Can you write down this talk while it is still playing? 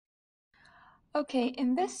Okay,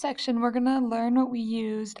 in this section, we're going to learn what we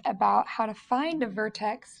used about how to find a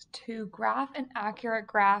vertex to graph an accurate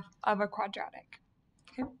graph of a quadratic.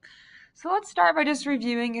 Okay, so let's start by just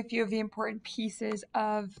reviewing a few of the important pieces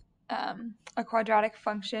of a quadratic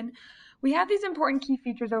function. We have these important key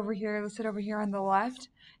features over here, listed over here on the left,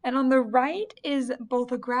 and on the right is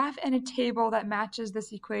both a graph and a table that matches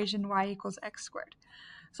this equation y equals x squared.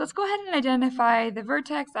 So let's go ahead and identify the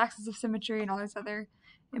vertex, axis of symmetry, and all those other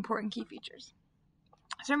important key features.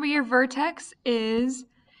 So remember, your vertex is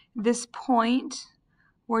this point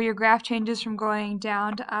where your graph changes from going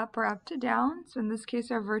down to up or up to down. So in this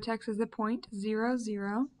case, our vertex is the point 0,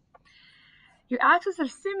 0. Your axis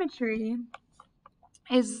of symmetry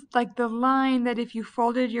is like the line that if you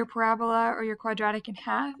folded your parabola or your quadratic in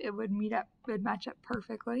half, it would match up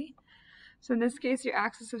perfectly. So in this case, your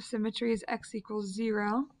axis of symmetry is x equals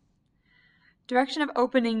 0. Direction of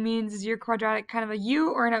opening means your quadratic kind of a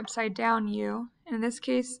U or an upside down U. And in this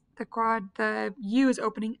case, the U is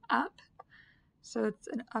opening up, so it's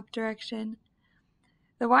an up direction.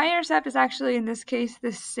 The y-intercept is actually, in this case,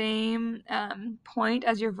 the same point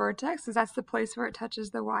as your vertex, because that's the place where it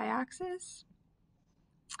touches the y-axis.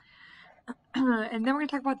 And then we're going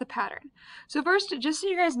to talk about the pattern. So first, just so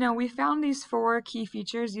you guys know, we found these 4 key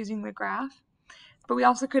features using the graph, but we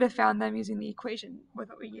also could have found them using the equation with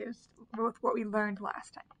what we learned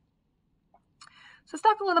last time. So let's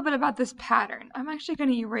talk a little bit about this pattern. I'm actually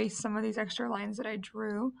going to erase some of these extra lines that I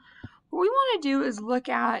drew. What we want to do is look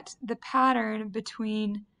at the pattern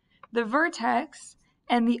between the vertex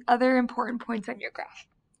and the other important points on your graph.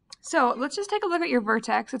 So let's just take a look at your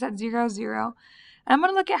vertex. It's at 0, 0. And I'm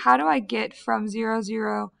going to look at how do I get from 0,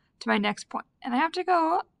 0 to my next point. And I have to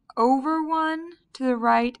go over 1 to the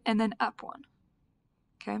right and then up 1.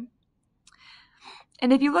 Okay?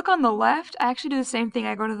 And if you look on the left, I actually do the same thing.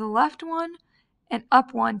 I go to the left 1 and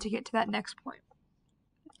up 1 to get to that next point.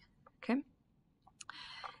 Okay?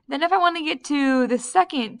 Then if I want to get to the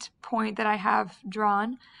second point that I have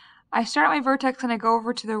drawn, I start at my vertex and I go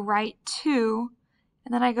over to the right 2,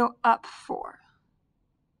 and then I go up 4.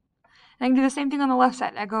 And I can do the same thing on the left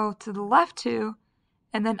side. I go to the left 2,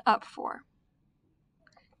 and then up 4.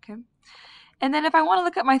 Okay? And then if I want to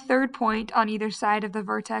look at my third point on either side of the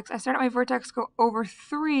vertex, I start at my vertex, go over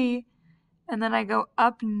 3, and then I go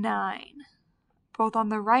up 9, both on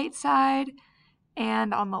the right side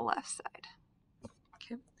and on the left side.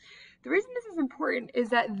 Okay. The reason this is important is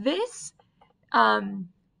that this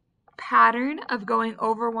pattern of going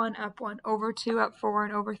over 1, up 1, over 2, up 4,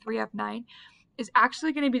 and over 3, up 9 is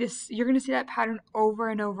actually going to be this. You're going to see that pattern over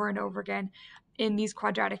and over and over again in these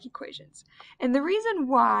quadratic equations. And the reason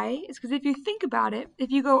why is because if you think about it, if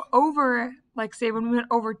you go over, like say when we went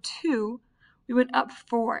over 2, we went up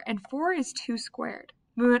 4, and 4 is 2 squared.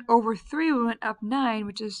 When we went over 3, we went up 9,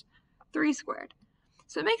 which is 3 squared.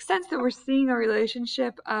 So it makes sense that we're seeing a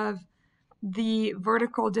relationship of the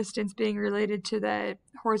vertical distance being related to the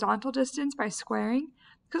horizontal distance by squaring,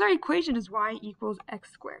 because our equation is y equals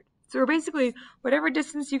x squared. So we're basically, whatever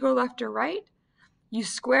distance you go left or right, you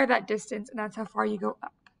square that distance, and that's how far you go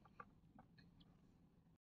up.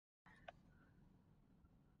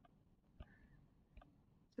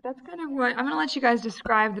 So that's kind of what, I'm going to let you guys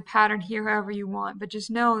describe the pattern here however you want, but just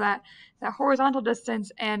know that that horizontal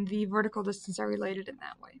distance and the vertical distance are related in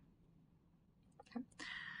that way. Okay.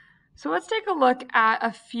 So let's take a look at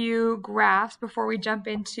a few graphs before we jump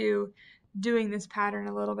into doing this pattern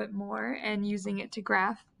a little bit more and using it to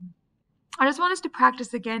graph. I just want us to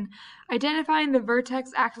practice again identifying the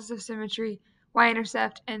vertex, axis of symmetry,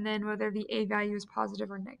 y-intercept, and then whether the a value is positive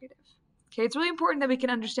or negative. Okay, it's really important that we can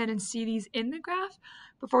understand and see these in the graph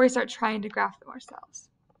before we start trying to graph them ourselves.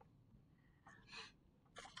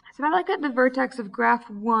 So if I look at the vertex of graph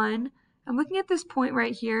 1, I'm looking at this point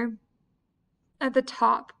right here at the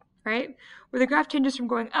top, right, where the graph changes from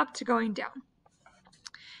going up to going down.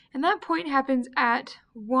 And that point happens at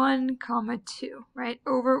 1, 2, right?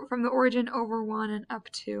 Over from the origin over 1 and up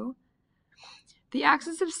 2. The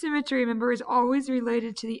axis of symmetry, remember, is always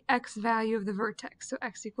related to the x value of the vertex, so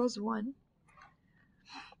x equals 1.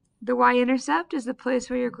 The y-intercept is the place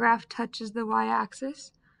where your graph touches the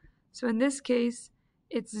y-axis. So in this case,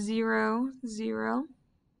 it's 0, 0.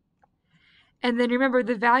 And then remember,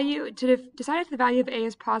 the value, to decide if the value of a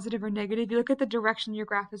is positive or negative, you look at the direction your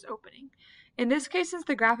graph is opening. In this case, since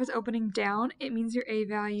the graph is opening down, it means your a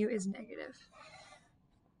value is negative.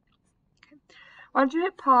 Okay. Why don't you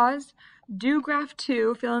hit pause, do graph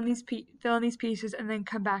 2, fill in these pieces, and then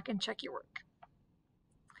come back and check your work.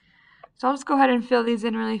 So I'll just go ahead and fill these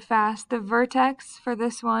in really fast. The vertex for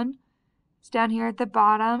this one is down here at the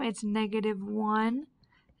bottom. It's -1,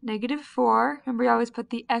 -4. Remember, you always put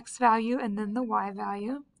the x value and then the y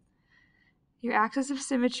value. Your axis of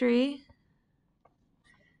symmetry,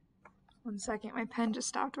 one second, my pen just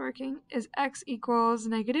stopped working, is x equals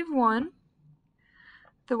 -1.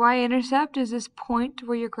 The y-intercept is this point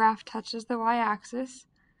where your graph touches the y-axis.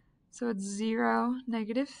 So it's 0,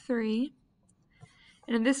 -3.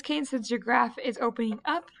 And in this case, since your graph is opening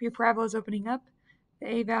up, your parabola is opening up, the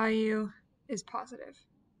a value is positive.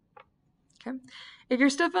 Okay. If you're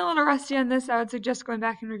still feeling a little rusty on this, I would suggest going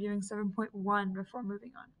back and reviewing 7.1 before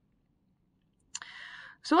moving on.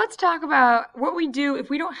 So let's talk about what we do if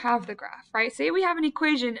we don't have the graph, right? Say we have an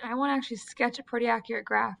equation and I want to actually sketch a pretty accurate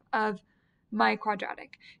graph of my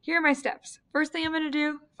quadratic. Here are my steps. First thing I'm going to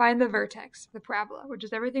do, find the vertex, the parabola, which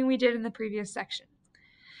is everything we did in the previous section.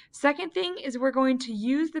 Second thing is we're going to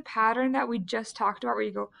use the pattern that we just talked about where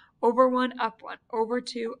you go over 1, up 1, over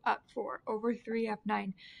 2, up 4, over 3, up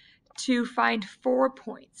 9 to find 4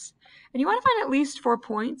 points. And you want to find at least 4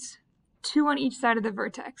 points, 2 on each side of the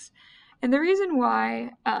vertex. And the reason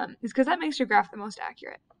why is because that makes your graph the most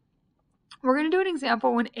accurate. We're going to do an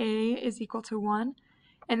example when a is equal to 1.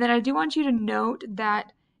 And then I do want you to note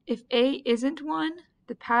that if a isn't 1,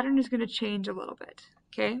 the pattern is going to change a little bit.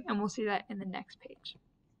 Okay, and we'll see that in the next page.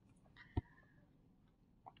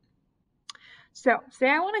 So say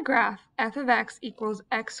I want to graph f of x equals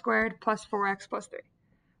x squared plus 4x plus 3.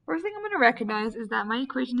 First thing I'm going to recognize is that my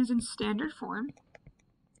equation is in standard form.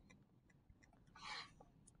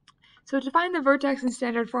 So to find the vertex in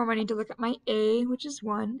standard form, I need to look at my a, which is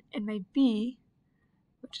 1, and my b,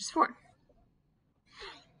 which is 4.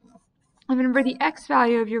 And remember, the x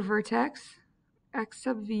value of your vertex, x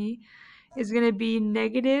sub v, is going to be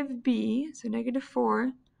 -b, so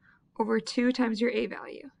 -4, over 2 times your a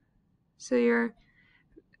value. So your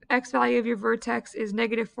x value of your vertex is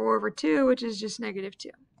 -4 over 2, which is just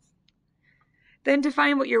 -2. Then to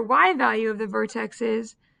find what your y value of the vertex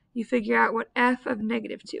is, you figure out what f of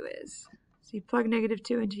 -2 is. So you plug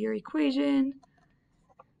 -2 into your equation.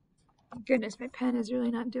 Goodness, my pen is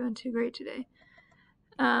really not doing too great today.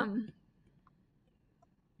 I'm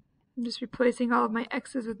just replacing all of my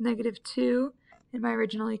x's with -2 in my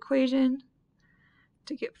original equation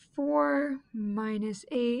to get 4 minus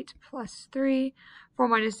 8 plus 3. 4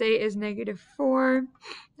 minus 8 is -4.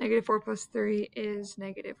 -4 plus 3 is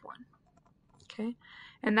 -1. Okay,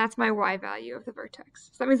 and that's my y value of the vertex.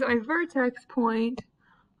 So that means that my vertex point,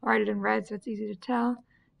 I'll write it in red so it's easy to tell,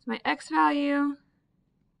 is my x value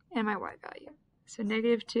and my y value. So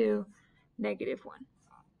 -2, -1.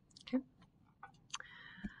 Okay.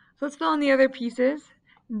 So let's fill in the other pieces.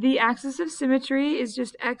 The axis of symmetry is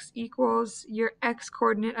just x equals your x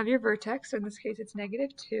coordinate of your vertex. So in this case, it's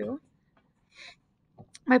 -2.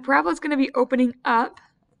 My parabola is going to be opening up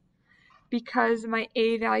because my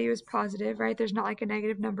a value is positive, right? There's not like a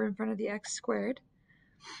negative number in front of the x squared.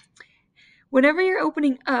 Whenever you're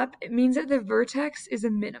opening up, it means that the vertex is a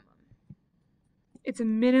minimum. It's a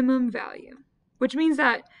minimum value, which means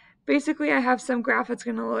that basically I have some graph that's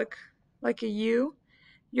going to look like a U.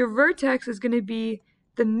 Your vertex is going to be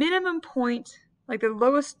the minimum point, like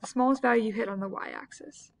the smallest value you hit on the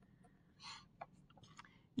y-axis.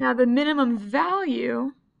 Now the minimum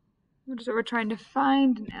value, which is what we're trying to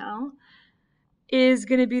find now, is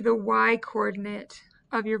going to be the y-coordinate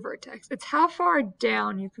of your vertex. It's how far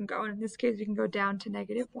down you can go, and in this case we can go down to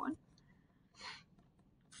 -1.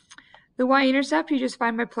 The y-intercept you just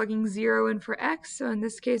find by plugging 0 in for x, so in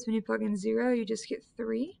this case when you plug in 0 you just get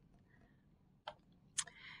 3.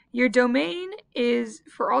 Your domain is,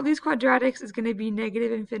 for all these quadratics, is going to be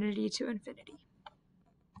 -infinity to infinity.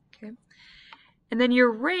 Okay. And then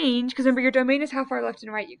your range, because remember your domain is how far left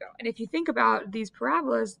and right you go. And if you think about these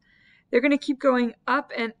parabolas, they're going to keep going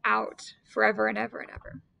up and out forever and ever and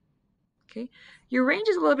ever. Okay. Your range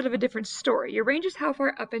is a little bit of a different story. Your range is how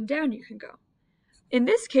far up and down you can go. In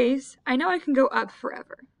this case, I know I can go up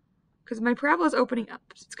forever because my parabola is opening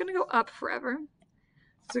up. So it's going to go up forever.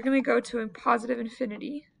 So it's going to go to a positive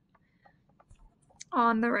infinity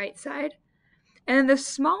on the right side. And the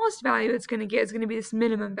smallest value it's going to get is going to be this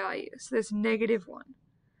minimum value, so this -1.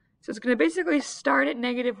 So it's going to basically start at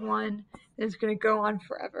 -1, and it's going to go on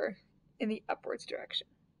forever in the upwards direction.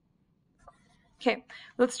 Okay,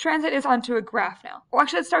 let's translate this onto a graph now. Well,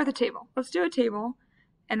 actually, let's start with a table. Let's do a table,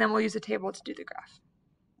 and then we'll use a table to do the graph.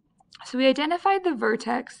 So we identified the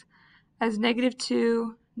vertex as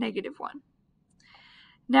 -2, -1.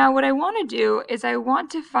 Now what I want to do is I want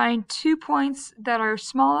to find 2 points that are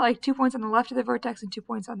small, like 2 points on the left of the vertex and 2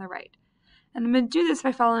 points on the right. And I'm going to do this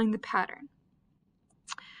by following the pattern.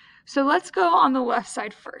 So let's go on the left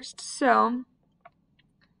side first. So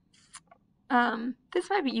this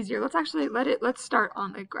might be easier. Let's actually let's start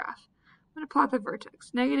on the graph. I'm going to plot the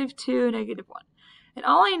vertex, -2, -1. And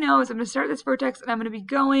all I know is I'm going to start this vertex and I'm going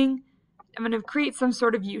to create some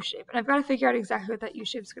sort of U shape. And I've got to figure out exactly what that U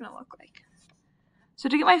shape is going to look like. So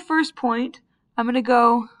to get my first point, I'm going to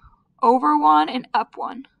go over 1 and up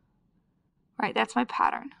 1. Right, that's my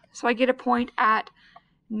pattern. So I get a point at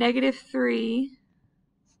 -3,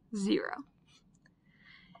 0.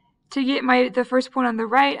 To get the first point on the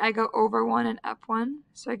right, I go over 1 and up 1.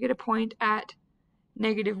 So I get a point at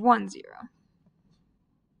 -1, 0.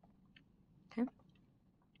 Okay.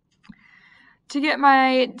 To get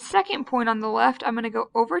my second point on the left, I'm going to go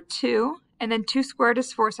over 2, and then 2 squared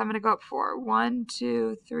is 4, so I'm going to go up 4. 1,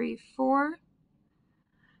 2, 3, 4.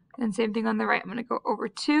 And same thing on the right. I'm going to go over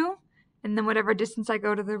 2, and then whatever distance I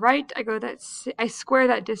go to the right, I square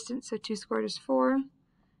that distance, so 2 squared is 4,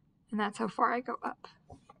 and that's how far I go up.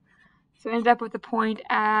 So I ended up with a point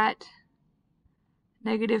at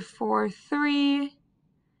 -4, 3,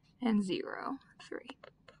 and 0, 3.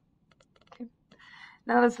 Okay.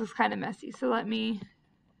 Now this was kind of messy, so let me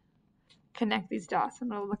connect these dots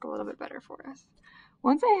and it'll look a little bit better for us.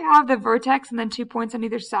 Once I have the vertex and then 2 points on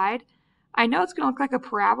either side, I know it's going to look like a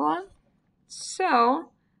parabola.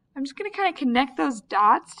 So I'm just going to kind of connect those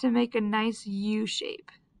dots to make a nice U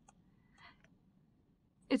shape.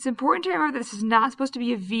 It's important to remember that this is not supposed to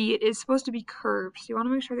be a V. It is supposed to be curved. So you want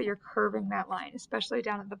to make sure that you're curving that line, especially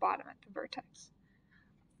down at the bottom at the vertex.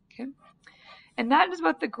 Okay. And that is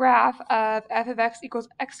what the graph of f of x equals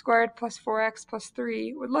x squared plus 4x plus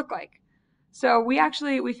 3 would look like. So we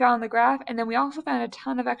found the graph, and then we also found a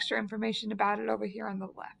ton of extra information about it over here on the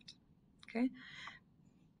left. Okay.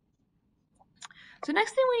 So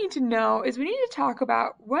next thing we need to know is we need to talk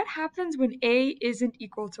about what happens when a isn't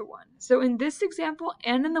equal to 1. So in this example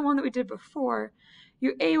and in the one that we did before,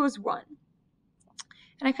 your a was 1.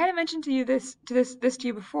 And I kind of mentioned to you this to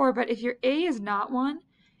you before, but if your a is not 1,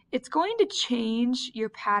 it's going to change your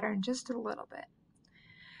pattern just a little bit.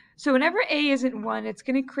 So whenever a isn't 1, it's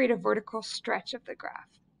going to create a vertical stretch of the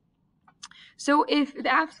graph. So if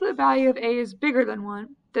the absolute value of a is bigger than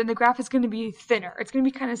 1, then the graph is going to be thinner. It's going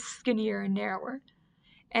to be kind of skinnier and narrower.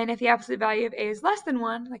 And if the absolute value of a is less than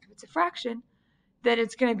 1, like if it's a fraction, then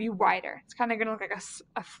it's going to be wider. It's kind of going to look like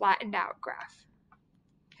a flattened out graph.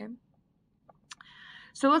 Okay.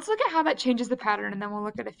 So let's look at how that changes the pattern, and then we'll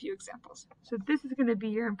look at a few examples. So this is going to be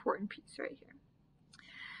your important piece right here.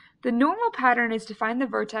 The normal pattern is to find the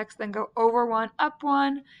vertex, then go over 1, up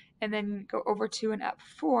 1, and then go over 2 and up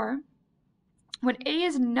 4. When a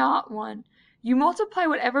is not 1, you multiply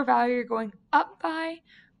whatever value you're going up by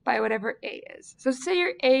whatever a is. So say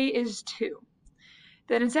your a is 2.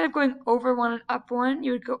 Then instead of going over 1 and up 1,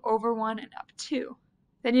 you would go over 1 and up 2.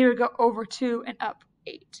 Then you would go over 2 and up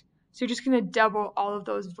 8. So you're just going to double all of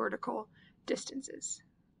those vertical distances.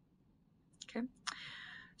 Okay.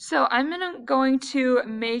 So I'm going to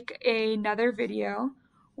make another video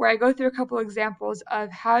where I go through a couple examples of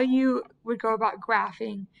how you would go about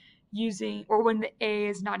graphing using, or when the a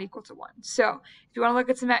is not equal to 1. So if you want to look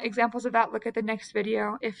at some examples of that, look at the next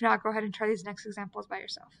video. If not, go ahead and try these next examples by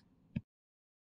yourself.